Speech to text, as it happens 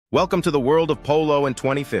Welcome to the world of Polo in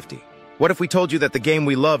 2050. What if we told you that the game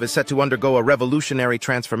we love is set to undergo a revolutionary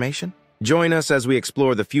transformation? Join us as we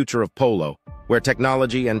explore the future of Polo, where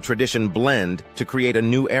technology and tradition blend to create a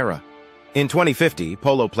new era. In 2050,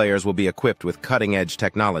 Polo players will be equipped with cutting-edge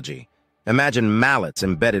technology. Imagine mallets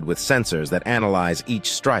embedded with sensors that analyze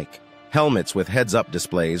each strike, helmets with heads-up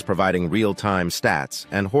displays providing real-time stats,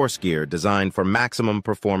 and horse gear designed for maximum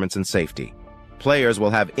performance and safety. Players will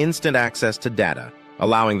have instant access to data,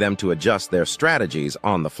 allowing them to adjust their strategies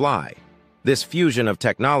on the fly. This fusion of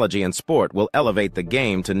technology and sport will elevate the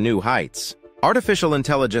game to new heights. Artificial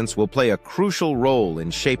intelligence will play a crucial role in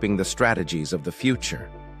shaping the strategies of the future.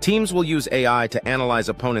 Teams will use AI to analyze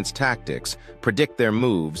opponents' tactics, predict their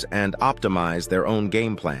moves, and optimize their own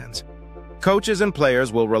game plans. Coaches and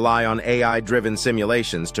players will rely on AI-driven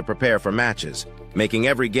simulations to prepare for matches, making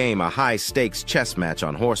every game a high-stakes chess match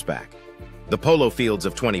on horseback. The polo fields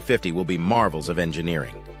of 2050 will be marvels of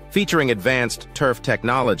engineering. Featuring advanced turf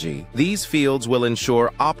technology, these fields will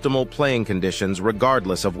ensure optimal playing conditions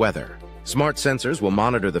regardless of weather. Smart sensors will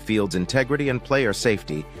monitor the field's integrity and player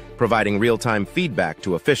safety, providing real-time feedback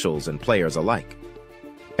to officials and players alike.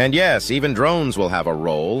 And yes, even drones will have a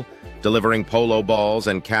role, delivering polo balls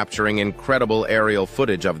and capturing incredible aerial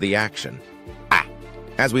footage of the action.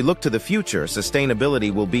 As we look to the future,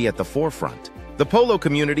 sustainability will be at the forefront. The polo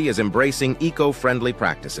community is embracing eco-friendly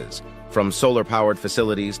practices, from solar-powered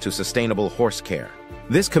facilities to sustainable horse care.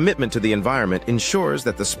 This commitment to the environment ensures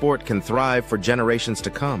that the sport can thrive for generations to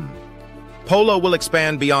come. Polo will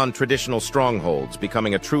expand beyond traditional strongholds,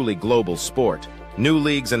 becoming a truly global sport. New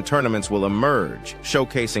leagues and tournaments will emerge,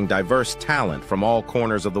 showcasing diverse talent from all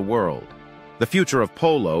corners of the world. The future of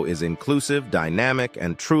polo is inclusive, dynamic,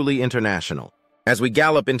 and truly international. As we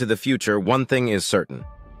gallop into the future, one thing is certain.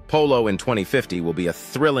 Polo in 2050 will be a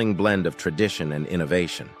thrilling blend of tradition and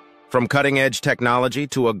innovation. From cutting-edge technology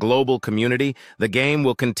to a global community, the game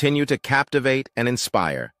will continue to captivate and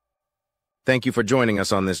inspire. Thank you for joining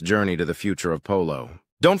us on this journey to the future of polo.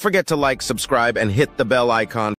 Don't forget to like, subscribe, and hit the bell icon